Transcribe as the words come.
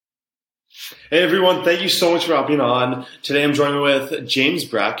Hey everyone, thank you so much for hopping on. Today I'm joined with James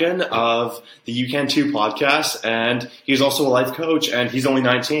Brackin of the You Can Too podcast, and he's also a life coach, and he's only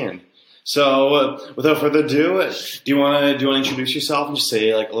 19. So, without further ado, do you want to introduce yourself and just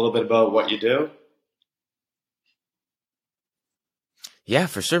say like a little bit about what you do? Yeah,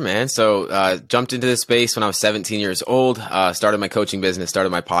 for sure, man. So, jumped into this space when I was 17 years old, started my coaching business,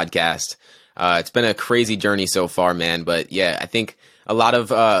 started my podcast. It's been a crazy journey so far, man. But yeah, I think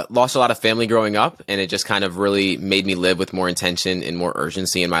lost a lot of family growing up, and it just kind of really made me live with more intention and more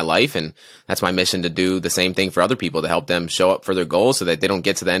urgency in my life. And that's my mission, to do the same thing for other people, to help them show up for their goals so that they don't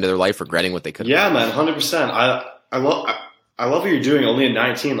get to the end of their life regretting what they could have Yeah, done. man, 100%. I love what you're doing only at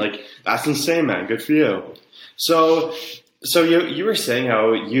 19. Like, that's insane, man. Good for you. So you were saying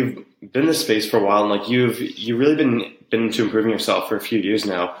how you've been in this space for a while, and like you've really been into improving yourself for a few years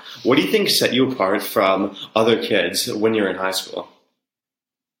now. What do you think set you apart from other kids when you're in high school?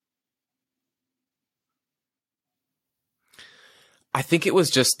 I think it was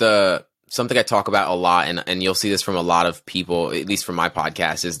just something I talk about a lot, and you'll see this from a lot of people, at least from my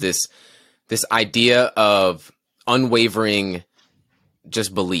podcast, is this idea of unwavering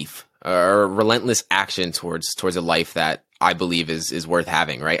just belief or relentless action towards a life that I believe is worth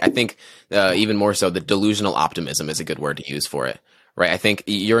having, right? I think even more so, the delusional optimism is a good word to use for it, right? I think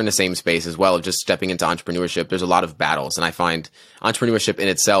you're in the same space as well of just stepping into entrepreneurship. There's a lot of battles, and I find entrepreneurship in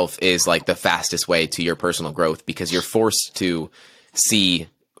itself is like the fastest way to your personal growth, because you're forced to see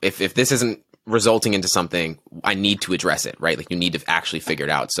if this isn't resulting into something, I need to address it, right? Like, you need to actually figure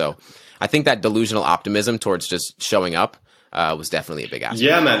it out. So I think that delusional optimism towards just showing up was definitely a big aspect.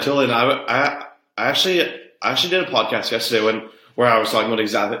 Yeah, man, totally. And I actually did a podcast yesterday where I was talking about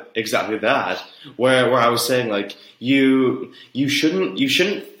exactly that, where I was saying like you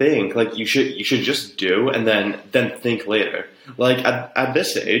shouldn't think, like you should just do and then think later. Like at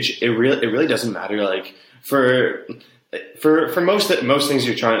this age, it really doesn't matter. Like for most things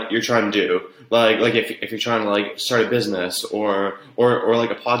you're trying to do, like if you're trying to like start a business or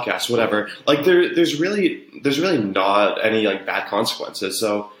like a podcast, whatever, like there's really not any like bad consequences.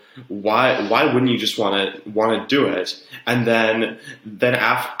 So why wouldn't you just want to do it? And then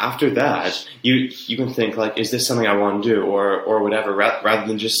after that, you can think like, is this something I want to do or whatever, rather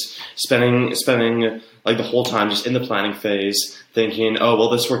than just spending like the whole time just in the planning phase thinking, oh, will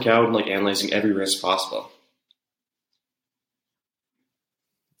this work out, and like analyzing every risk possible.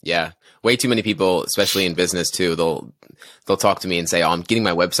 Yeah. Way too many people, especially in business too, they'll talk to me and say, "Oh, I'm getting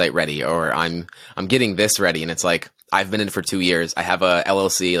my website ready," or I'm getting this ready. And it's like, I've been in it for 2 years. I have a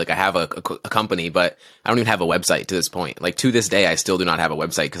LLC, like I have a company, but I don't even have a website to this point. Like, to this day, I still do not have a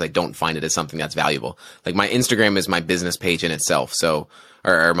website because I don't find it as something that's valuable. Like, my Instagram is my business page in itself. So,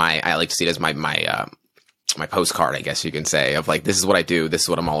 or I like to see it as my postcard, I guess you can say, of like, this is what I do, this is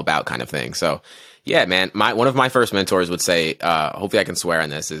what I'm all about, kind of thing. So yeah, man, one of my first mentors would say, hopefully I can swear on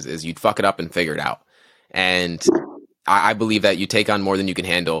this, is you'd fuck it up and figure it out. And I believe that you take on more than you can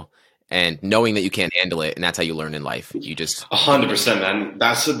handle, and knowing that you can't handle it, and that's how you learn in life. You just 100%, man.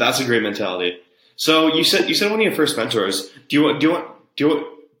 That's a great mentality. So you said one of your first mentors. Do you want to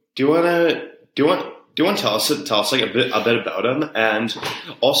tell us like a bit about him, and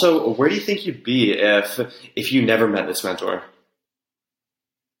also where do you think you'd be if you never met this mentor?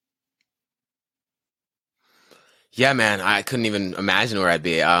 Yeah, man, I couldn't even imagine where I'd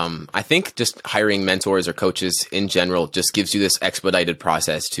be. I think just hiring mentors or coaches in general just gives you this expedited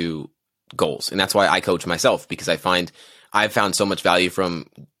process to goals. And that's why I coach myself, because I've found so much value from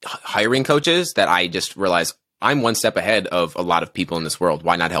hiring coaches that I just realize I'm one step ahead of a lot of people in this world.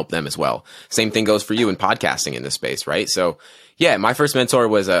 Why not help them as well? Same thing goes for you in podcasting in this space, right? So yeah, my first mentor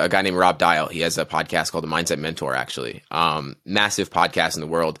was a guy named Rob Dial. He has a podcast called The Mindset Mentor, actually. Massive podcast in the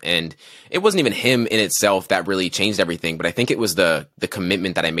world. And it wasn't even him in itself that really changed everything, but I think it was the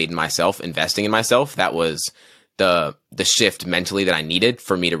commitment that I made in myself, investing in myself. That was the shift mentally that I needed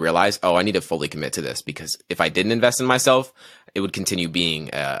for me to realize, oh, I need to fully commit to this, because if I didn't invest in myself, it would continue being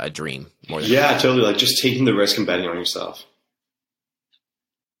a dream more than Totally. Like just taking the risk and betting on yourself.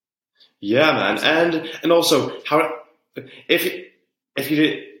 Yeah, man. And also, how if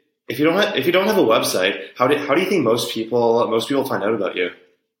you don't have a website, how do you think most people find out about you?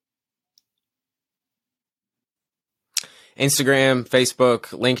 Instagram, Facebook,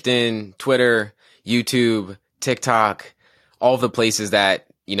 LinkedIn, Twitter, YouTube, TikTok, all the places that,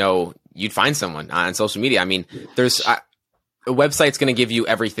 you'd find someone on social media. I mean, a website's going to give you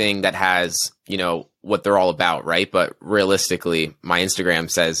everything that has, what they're all about, right? But realistically, my Instagram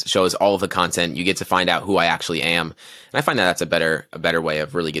shows all of the content. You get to find out who I actually am. And I find that that's a better way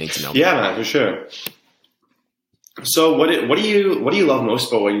of really getting to know me. Yeah, man, for sure. So what do you love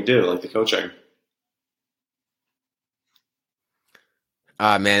most about what you do, like the coaching?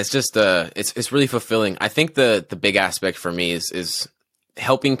 Man, it's just it's really fulfilling. I think the big aspect for me is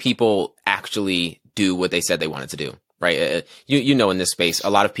helping people actually do what they said they wanted to do. Right? You know, in this space, a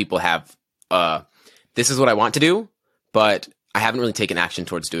lot of people have this is what I want to do, but I haven't really taken action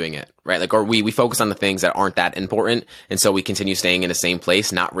towards doing it. Right? Like, or we focus on the things that aren't that important, and so we continue staying in the same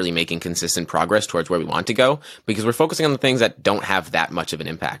place, not really making consistent progress towards where we want to go because we're focusing on the things that don't have that much of an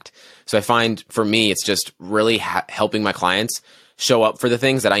impact. So I find for me, it's just really helping my clients show up for the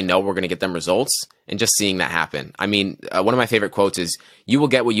things that I know we're going to get them results and just seeing that happen. I mean, one of my favorite quotes is, you will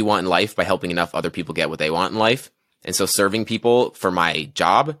get what you want in life by helping enough other people get what they want in life. And so serving people for my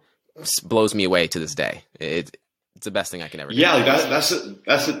job blows me away to this day. It's the best thing I can ever do. Yeah, like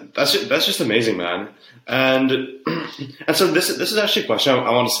that's just amazing, man. And and so this is actually a question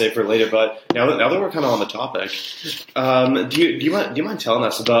I want to save for later. But now that we're kind of on the topic, do you mind telling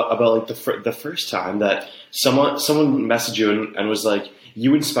us about like the first time that someone messaged you and was like,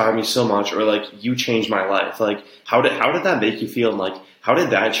 you inspire me so much, or like, you changed my life? Like, how did that make you feel, and like, how did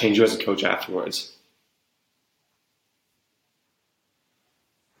that change you as a coach afterwards?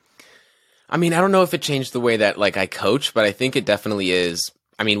 I mean, I don't know if it changed the way that like I coach, but I think it definitely is.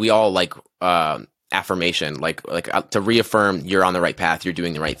 I mean, we all like affirmation, like to reaffirm you're on the right path, you're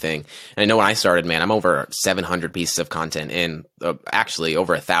doing the right thing. And I know when I started, man, I'm over 700 pieces of content, and actually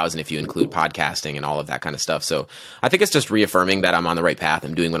over 1,000 if you include podcasting and all of that kind of stuff. So I think it's just reaffirming that I'm on the right path.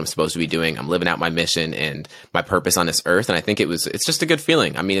 I'm doing what I'm supposed to be doing. I'm living out my mission and my purpose on this earth. And I think it's just a good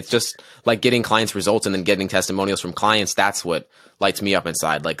feeling. I mean, it's just like getting clients results and then getting testimonials from clients. That's what lights me up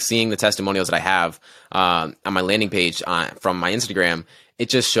inside. Like seeing the testimonials that I have on my landing page from my Instagram, it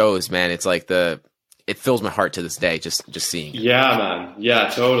just shows, man. It's like it fills my heart to this day just seeing it. Yeah, man. Yeah,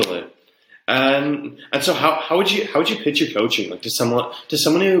 totally. And so how would you pitch your coaching, like to someone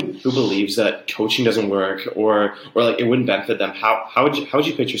who believes that coaching doesn't work, or like it wouldn't benefit them? How would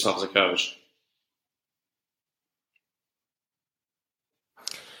you pitch yourself as a coach?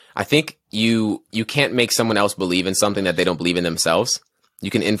 I think you can't make someone else believe in something that they don't believe in themselves.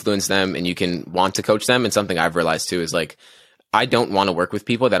 You can influence them and you can want to coach them. And something I've realized too is like, I don't want to work with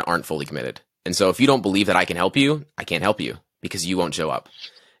people that aren't fully committed. And so if you don't believe that I can help you, I can't help you because you won't show up.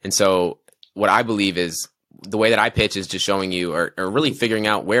 And so what I believe is the way that I pitch is just showing you or really figuring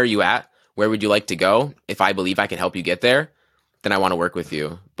out where are you at, where would you like to go? If I believe I can help you get there, then I want to work with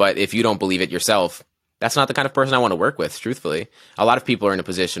you. But if you don't believe it yourself, that's not the kind of person I want to work with, truthfully. A lot of people are in a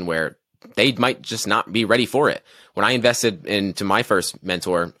position where they might just not be ready for it. When I invested into my first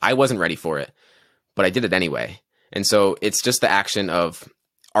mentor, I wasn't ready for it, but I did it anyway. And so it's just the action of,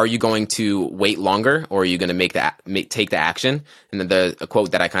 are you going to wait longer, or are you going to take the action? And then a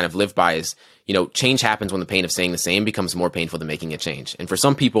quote that I kind of live by is, change happens when the pain of staying the same becomes more painful than making a change. And for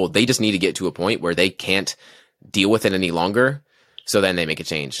some people, they just need to get to a point where they can't deal with it any longer. So then they make a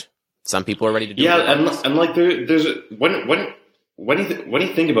change. Some people are ready to do it. Yeah, and like there's when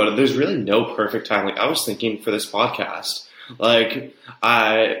you think about it, there's really no perfect time. Like I was thinking for this podcast, like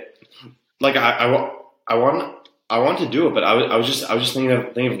I want to do it, but I was just thinking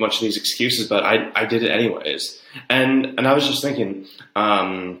of a bunch of these excuses, but I did it anyways. And I was just thinking,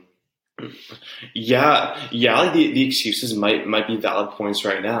 like the excuses might be valid points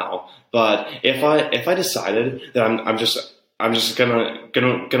right now, but if I decided that I'm just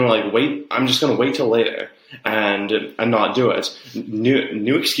gonna like wait, I'm just gonna wait till later and not do it,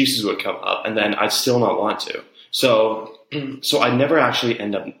 new excuses would come up, and then I'd still not want to. So I never actually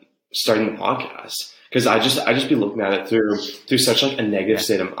end up starting the podcast, because I just be looking at it through such like a negative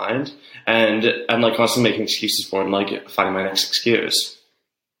state of mind, and I'm like constantly making excuses for it and like finding my next excuse.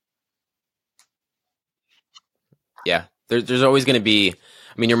 Yeah, there's always going to be,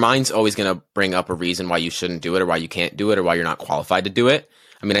 I mean, your mind's always going to bring up a reason why you shouldn't do it, or why you can't do it, or why you're not qualified to do it.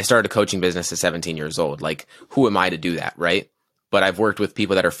 I mean, I started a coaching business at 17 years old. Like, who am I to do that, right? But I've worked with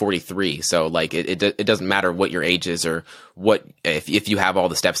people that are 43. So like it doesn't matter what your age is, or what, if you have all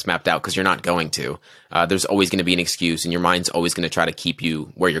the steps mapped out, because you're not going to, there's always going to be an excuse, and your mind's always going to try to keep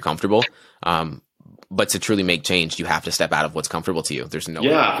you where you're comfortable. But to truly make change, you have to step out of what's comfortable to you. There's no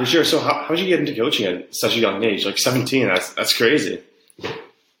way. For sure. So how did you get into coaching at such a young age? Like 17, that's crazy.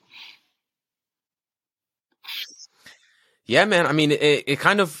 Yeah, man. I mean, it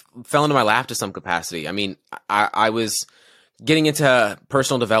kind of fell into my lap to some capacity. I mean, I was getting into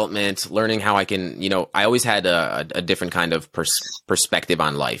personal development, learning how I can, I always had a different kind of perspective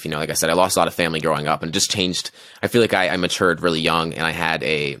on life. Like I said, I lost a lot of family growing up, and it just changed. I feel like I matured really young, and I had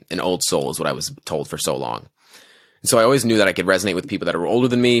an old soul, is what I was told for so long. So I always knew that I could resonate with people that were older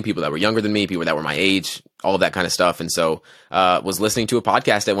than me, people that were younger than me, people that were my age, all of that kind of stuff. And so was listening to a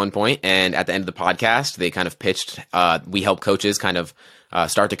podcast at one point, and at the end of the podcast, they kind of pitched, we help coaches kind of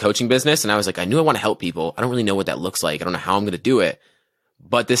start the coaching business. And I was like, I knew I want to help people. I don't really know what that looks like. I don't know how I'm going to do it,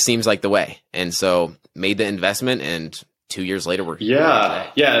 but this seems like the way. And so made the investment, and 2 years later, we're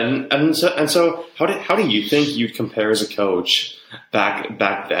yeah. So how do you think you'd compare as a coach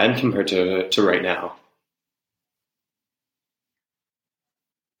back then compared to right now?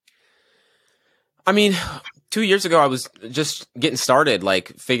 I mean, 2 years ago, I was just getting started,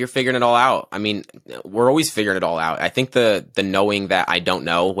 like figuring it all out. I mean, we're always figuring it all out. I think the knowing that I don't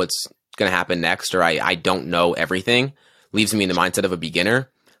know what's going to happen next, or I don't know everything, leaves me in the mindset of a beginner.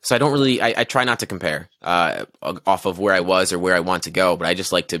 So I don't really, I try not to compare off of where I was or where I want to go, but I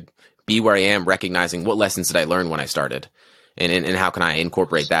just like to be where I am, recognizing what lessons did I learn when I started, and how can I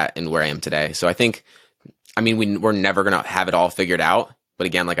incorporate that in where I am today. So I think, I mean, we're never going to have it all figured out. But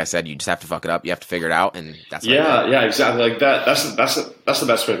again, like I said, you just have to fuck it up. You have to figure it out, and that's yeah, exactly. Like that. That's the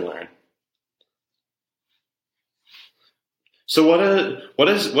best way to learn. So what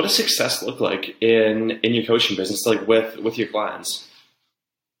does success look like in your coaching business, like with your clients?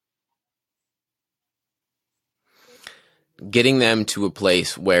 Getting them to a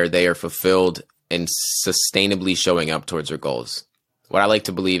place where they are fulfilled and sustainably showing up towards their goals. What I like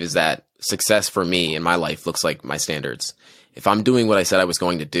to believe is that success for me in my life looks like my standards. If I'm doing what I said I was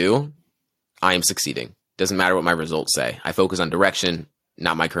going to do, I am succeeding. Doesn't matter what my results say. I focus on direction,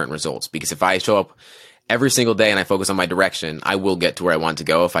 not my current results. Because if I show up every single day and I focus on my direction, I will get to where I want to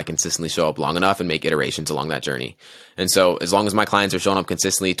go if I consistently show up long enough and make iterations along that journey. And so as long as my clients are showing up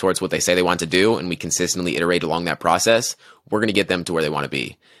consistently towards what they say they want to do, and we consistently iterate along that process, we're going to get them to where they want to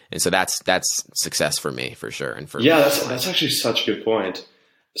be. And so that's success for me, for sure. And for that's actually such a good point.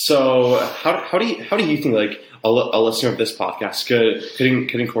 So how do you think like a listener of this podcast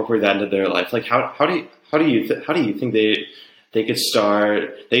could incorporate that into their life? Like how do you think they could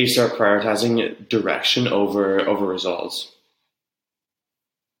start prioritizing direction over results?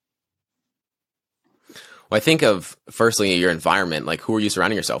 Well, I think of firstly your environment. Like, who are you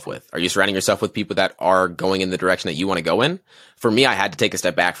surrounding yourself with? Are you surrounding yourself with people that are going in the direction that you want to go in? For me, I had to take a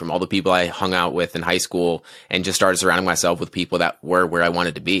step back from all the people I hung out with in high school and just started surrounding myself with people that were where I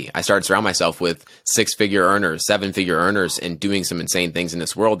wanted to be. I started surrounding myself with 6-figure earners, 7-figure earners, and doing some insane things in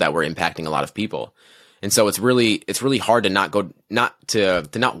this world that were impacting a lot of people. And so it's really hard to not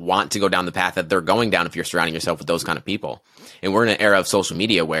want to go down the path that they're going down if you're surrounding yourself with those kind of people. And we're in an era of social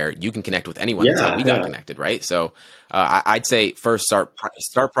media where you can connect with anyone. That's how we got connected, right? So I'd say first start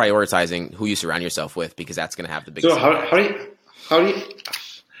prioritizing who you surround yourself with, because that's going to have the biggest. So how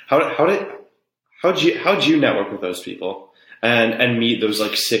do you network with those people and meet those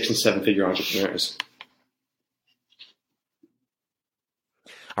like 6 and 7-figure entrepreneurs?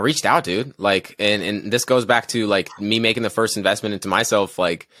 I reached out, dude. Like, and this goes back to like me making the first investment into myself.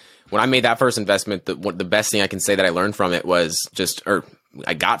 Like, when I made that first investment, the best thing I can say that I learned from it was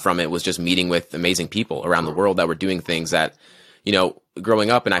I got from it was just meeting with amazing people around the world that were doing things that, you know,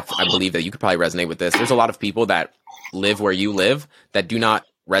 growing up. And I believe that you could probably resonate with this. There's a lot of people that live where you live that do not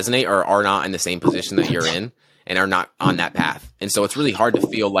resonate or are not in the same position that you're in and are not on that path. And so it's really hard to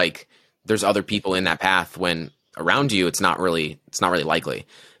feel like there's other people in that path when around you, it's not really likely.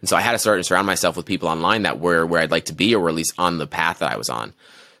 And so I had to start to surround myself with people online that were where I'd like to be, or were at least on the path that I was on.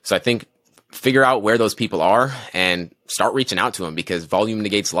 So I think figure out where those people are and start reaching out to them, because volume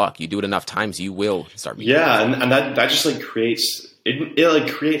negates luck. You do it enough times, you will start meeting. Yeah. And that just like creates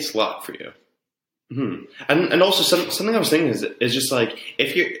luck for you. Mm-hmm. And also something I was thinking is just like,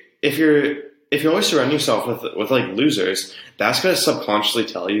 if you're always surrounding yourself with like losers, that's going to subconsciously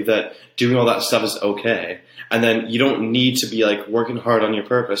tell you that doing all that stuff is okay. And then you don't need to be like working hard on your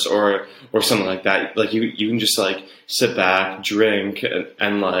purpose or something like that. Like you can just like sit back, drink,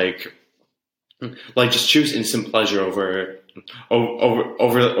 and like just choose instant pleasure over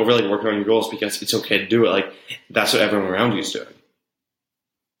like working on your goals, because it's okay to do it. Like that's what everyone around you is doing.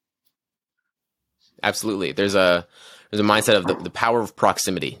 Absolutely. There's a mindset of the power of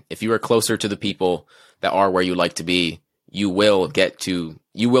proximity. If you are closer to the people that are where you like to be, you will get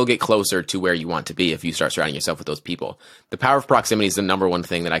closer to where you want to be if you start surrounding yourself with those people. The power of proximity is the number one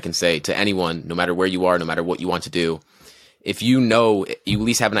thing that I can say to anyone, no matter where you are, no matter what you want to do. If you know, you at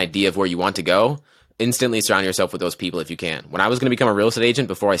least have an idea of where you want to go, instantly surround yourself with those people if you can. When I was going to become a real estate agent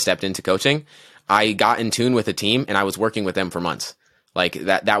before I stepped into coaching, I got in tune with a team and I was working with them for months. Like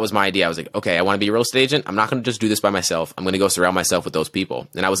that was my idea. I was like, okay, I want to be a real estate agent. I'm not going to just do this by myself. I'm going to go surround myself with those people.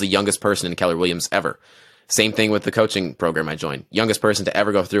 And I was the youngest person in Keller Williams ever. Same thing with the coaching program I joined. Youngest person to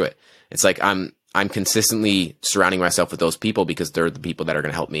ever go through it. It's like I'm consistently surrounding myself with those people because they're the people that are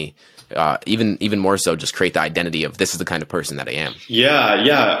going to help me. Even more so, just create the identity of this is the kind of person that I am.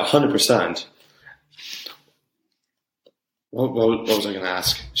 Yeah, 100%. What was I going to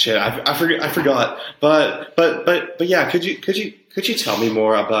ask? Shit, I forgot. But yeah, could you tell me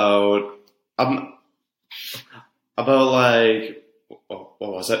more about like what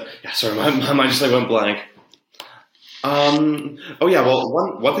was it? Yeah, sorry, my mind just like went blank. Oh yeah, well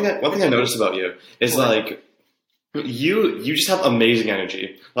one thing I noticed about you is like you just have amazing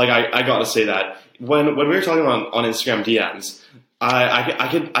energy. Like I gotta say that when we were talking on Instagram DMs,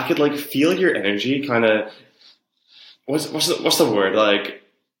 I could like feel your energy kind of. What's the word like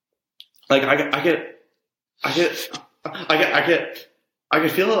I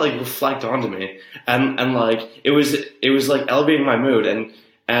could feel it like reflect onto me and like it was like elevating my mood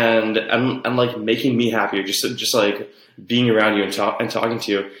and like making me happier just like being around you and talking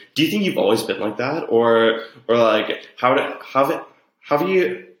to you. Do you think you've always been like that or like how have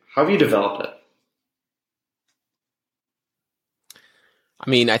you developed it? I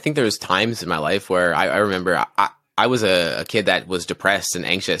mean, I think there's times in my life where I remember I was a kid that was depressed and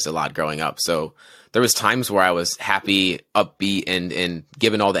anxious a lot growing up. So there was times where I was happy, upbeat, and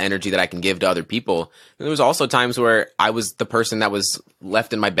given all the energy that I can give to other people. And there was also times where I was the person that was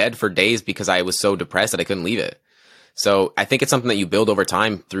left in my bed for days because I was so depressed that I couldn't leave it. So I think it's something that you build over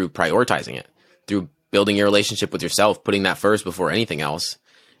time through prioritizing it, through building your relationship with yourself, putting that first before anything else.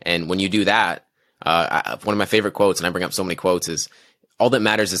 And when you do that, one of my favorite quotes, and I bring up so many quotes, is all that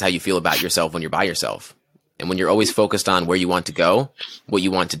matters is how you feel about yourself when you're by yourself. And when you're always focused on where you want to go, what you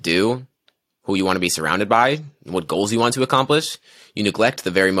want to do, who you want to be surrounded by, what goals you want to accomplish, you neglect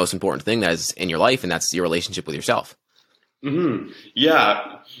the very most important thing that is in your life, and that's your relationship with yourself. Mm-hmm.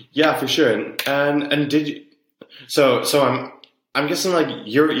 Yeah, for sure. And did you? So I'm guessing like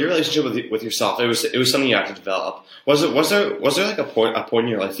your relationship with yourself. It was something you had to develop. Was there like a point in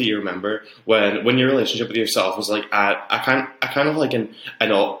your life that you remember when your relationship with yourself was like at a kind of like an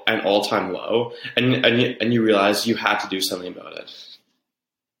all time low, and you realized you had to do something about it?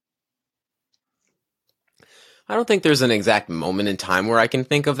 I don't think there's an exact moment in time where I can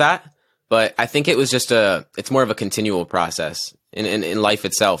think of that, but I think it was just it's more of a continual process in life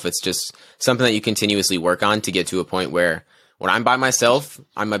itself. It's just something that you continuously work on to get to a point where when I'm by myself,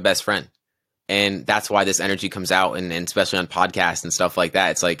 I'm my best friend. And that's why this energy comes out, and especially on podcasts and stuff like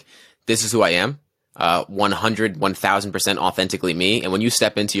that. It's like, this is who I am, 1000% authentically me. And when you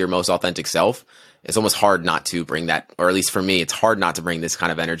step into your most authentic self, it's almost hard not to bring that, or at least for me, it's hard not to bring this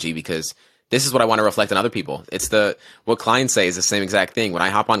kind of energy because this is what I want to reflect on other people. It's what clients say is the same exact thing. When I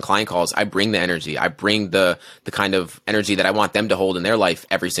hop on client calls, I bring the energy. I bring the kind of energy that I want them to hold in their life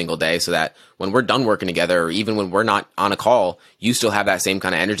every single day, so that when we're done working together, or even when we're not on a call, you still have that same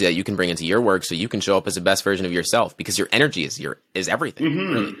kind of energy that you can bring into your work, so you can show up as the best version of yourself, because your energy is everything.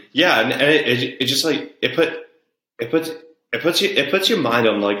 Mm-hmm. Really. Yeah, and it just like it puts your mind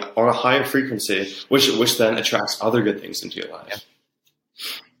on like on a higher frequency, which then attracts other good things into your life. Yeah.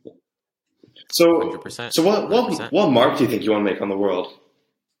 So 100%. So what mark do you think you want to make on the world?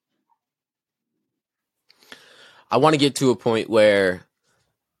 I want to get to a point where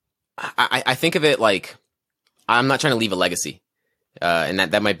I think of it like I'm not trying to leave a legacy. And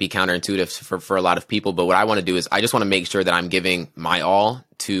that might be counterintuitive for a lot of people. But what I want to do is I just want to make sure that I'm giving my all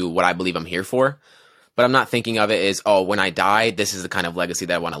to what I believe I'm here for. But I'm not thinking of it as, oh, when I die, this is the kind of legacy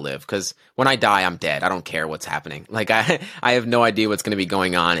that I want to live. Because when I die, I'm dead. I don't care what's happening. Like I have no idea what's going to be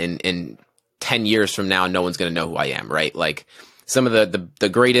going on in 10 years from now. No one's going to know who I am, right? Like some of the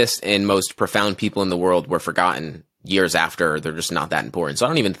greatest and most profound people in the world were forgotten years after. They're just not that important. So I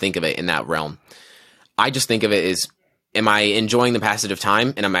don't even think of it in that realm. I just think of it as, am I enjoying the passage of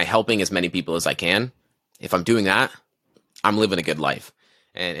time, and am I helping as many people as I can? If I'm doing that, I'm living a good life.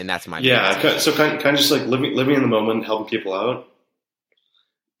 And that's my so kind of just like living in the moment, helping people out.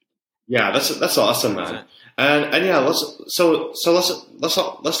 Yeah, that's awesome, man. And yeah, let's talk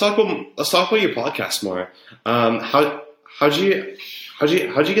about your podcast more. How'd you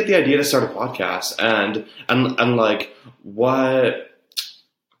get the idea to start a podcast, and like what's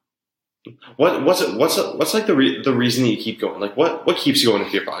like the reason you keep going? Like what keeps you going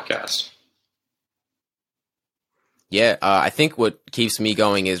with your podcast? Yeah, I think what keeps me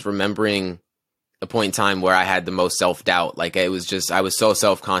going is remembering a point in time where I had the most self-doubt. Like I was so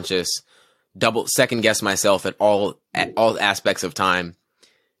self-conscious, second guess myself at all aspects of time.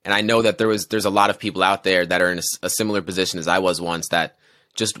 And I know that there's a lot of people out there that are in a similar position as I was once, that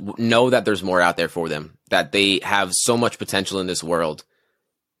just know that there's more out there for them, that they have so much potential in this world,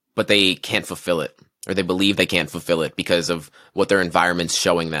 but they can't fulfill it. or they believe they can't fulfill it because of what their environment's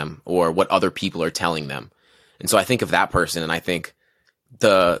showing them or what other people are telling them. And so I think of that person, and I think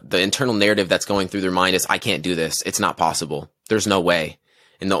the internal narrative that's going through their mind is, I can't do this. It's not possible. There's no way.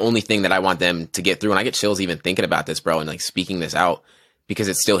 And the only thing that I want them to get through, and I get chills even thinking about this, bro, and like speaking this out, because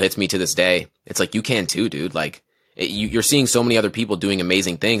it still hits me to this day. It's like, you can too, dude. Like you're seeing so many other people doing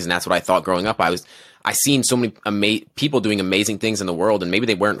amazing things. And that's what I thought growing up. I seen so many people doing amazing things in the world, and maybe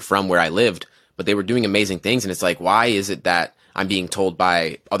they weren't from where I lived, but they were doing amazing things. And it's like, why is it that I'm being told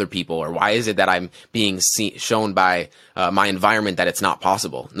by other people, or why is it that I'm being shown by my environment that it's not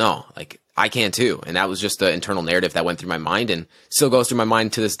possible? No, like I can too. And that was just the internal narrative that went through my mind and still goes through my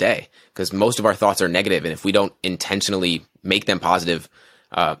mind to this day, because most of our thoughts are negative. And if we don't intentionally make them positive,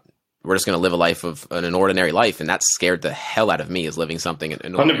 we're just going to live a life of an ordinary life. And that scared the hell out of me, is living something.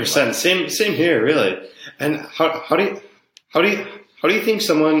 100%. Same here, really. And how do you think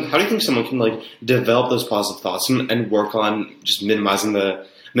someone can like develop those positive thoughts and work on just minimizing the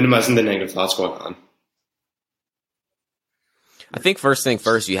negative thoughts going on? I think first thing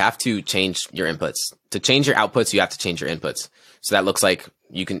first, you have to change your inputs. To change your outputs, you have to change your inputs. So that looks like,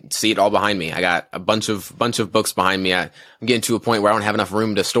 you can see it all behind me. I got a bunch of books behind me. I'm getting to a point where I don't have enough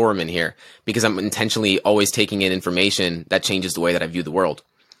room to store them in here, because I'm intentionally always taking in information that changes the way that I view the world.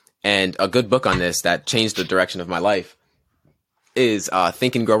 And a good book on this that changed the direction of my life is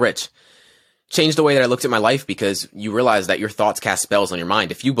Think and Grow Rich. Changed the way that I looked at my life, because you realize that your thoughts cast spells on your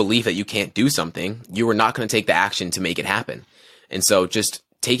mind. If you believe that you can't do something, you are not going to take the action to make it happen. And so just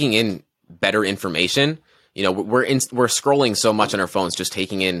taking in better information, you know, we're scrolling so much on our phones, just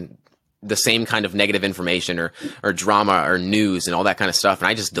taking in the same kind of negative information or drama or news and all that kind of stuff. And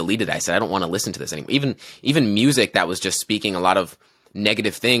I just deleted it. I said, I don't want to listen to this anymore. Even music that was just speaking a lot of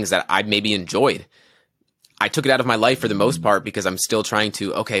negative things that I maybe enjoyed, I took it out of my life for the most part, because I'm still trying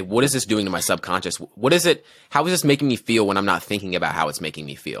to, okay, what is this doing to my subconscious? What is it? How is this making me feel when I'm not thinking about how it's making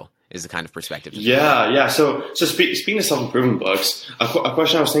me feel? Is the kind of perspective. Yeah. So speaking of self-improvement books, a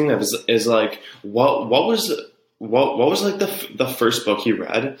question I was thinking of is like, what was like the first book you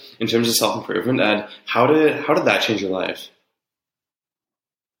read in terms of self-improvement, and how did that change your life?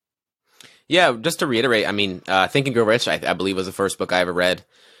 Yeah, just to reiterate, I mean, Think and Grow Rich, I believe, was the first book I ever read.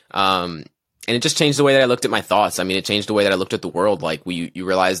 And it just changed the way that I looked at my thoughts. I mean, it changed the way that I looked at the world. Like you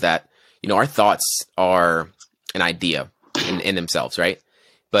realize that, you know, our thoughts are an idea in themselves, right?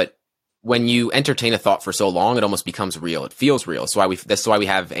 But when you entertain a thought for so long, it almost becomes real. It feels real. That's why we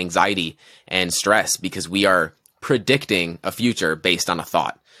have anxiety and stress, because we are predicting a future based on a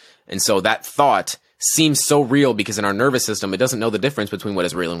thought. And so that thought seems so real, because in our nervous system, it doesn't know the difference between what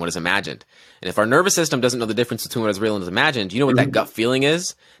is real and what is imagined. And if our nervous system doesn't know the difference between what is real and what is imagined, you know what that gut feeling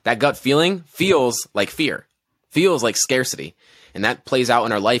is? That gut feeling feels like fear, feels like scarcity. And that plays out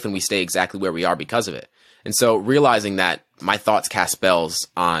in our life, and we stay exactly where we are because of it. And so realizing that my thoughts cast spells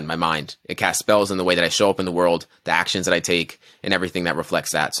on my mind, it casts spells in the way that I show up in the world, the actions that I take, and everything that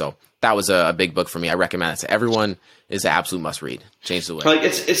reflects that. So that was a big book for me. I recommend it to everyone. It's an absolute must read. Change the way. Like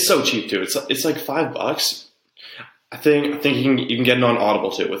it's so cheap too. It's like $5. I think you can get it on Audible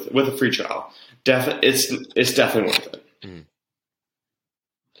too with a free trial. It's definitely worth it. Mm.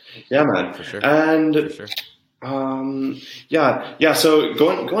 Yeah, man. For sure. And for sure. Yeah. So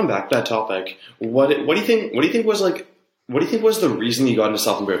going back to that topic, what do you think was the reason you got into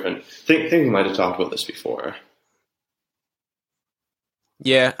self-improvement? Think we might have talked about this before.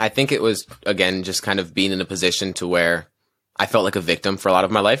 Yeah, I think it was, again, just kind of being in a position to where I felt like a victim for a lot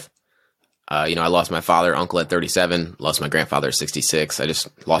of my life. You know, I lost my father, uncle at 37, lost my grandfather at 66. I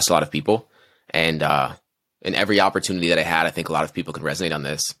just lost a lot of people. And in every opportunity that I had, I think a lot of people can resonate on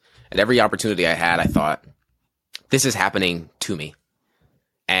this. At every opportunity I had, I thought, this is happening to me.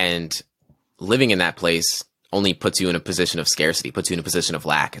 And living in that place only puts you in a position of scarcity, puts you in a position of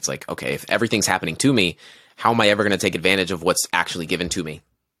lack. It's like, okay, if everything's happening to me, how am I ever going to take advantage of what's actually given to me?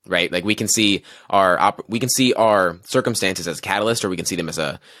 Right? Like we can see our circumstances as a catalyst, or we can see them as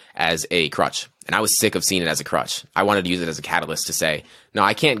a crutch. And I was sick of seeing it as a crutch. I wanted to use it as a catalyst to say, no,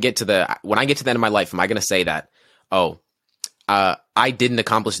 I can't get to when I get to the end of my life, am I going to say that, I didn't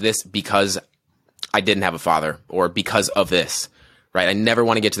accomplish this because I didn't have a father, or because of this, right? I never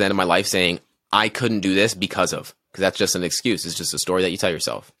want to get to the end of my life saying I couldn't do this because that's just an excuse. It's just a story that you tell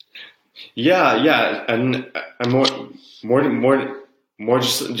yourself. Yeah, and more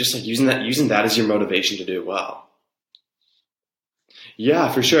just like using that as your motivation to do well. Yeah,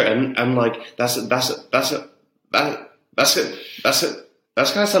 for sure, and like that's kind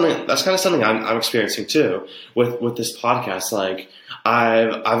of something I'm experiencing too with this podcast. Like I've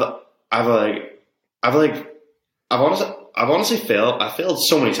I've honestly failed. I failed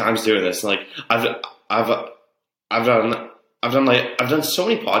so many times doing this. Like I've I've done so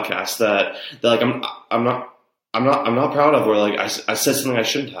many podcasts that like I'm not proud of, or like I said something I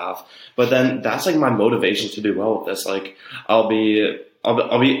shouldn't have. But then that's like my motivation to do well with this. Like I'll be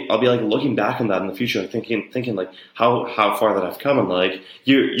like looking back on that in the future and thinking like how far that I've come, and like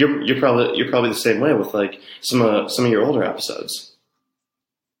you're probably the same way with like some of your older episodes.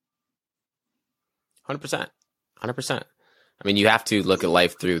 100%. 100%. I mean, you have to look at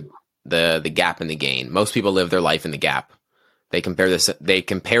life through the gap and the gain. Most people live their life in the gap. They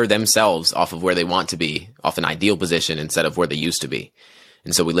compare themselves off of where they want to be, off an ideal position instead of where they used to be.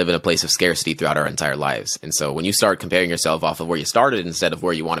 And so we live in a place of scarcity throughout our entire lives. And so when you start comparing yourself off of where you started instead of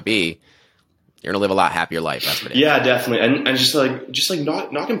where you want to be, you're going to live a lot happier life. That's what it is. Yeah, definitely. And just like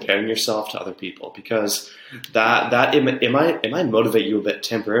not comparing yourself to other people, because it might motivate you a bit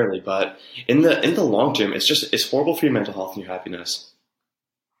temporarily, but in the long term, it's horrible for your mental health and your happiness.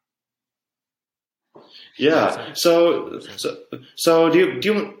 Yeah. So do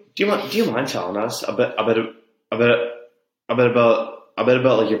you mind telling us a bit about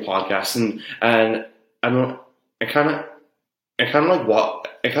like your podcast and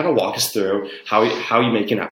kind of walk us through how you make an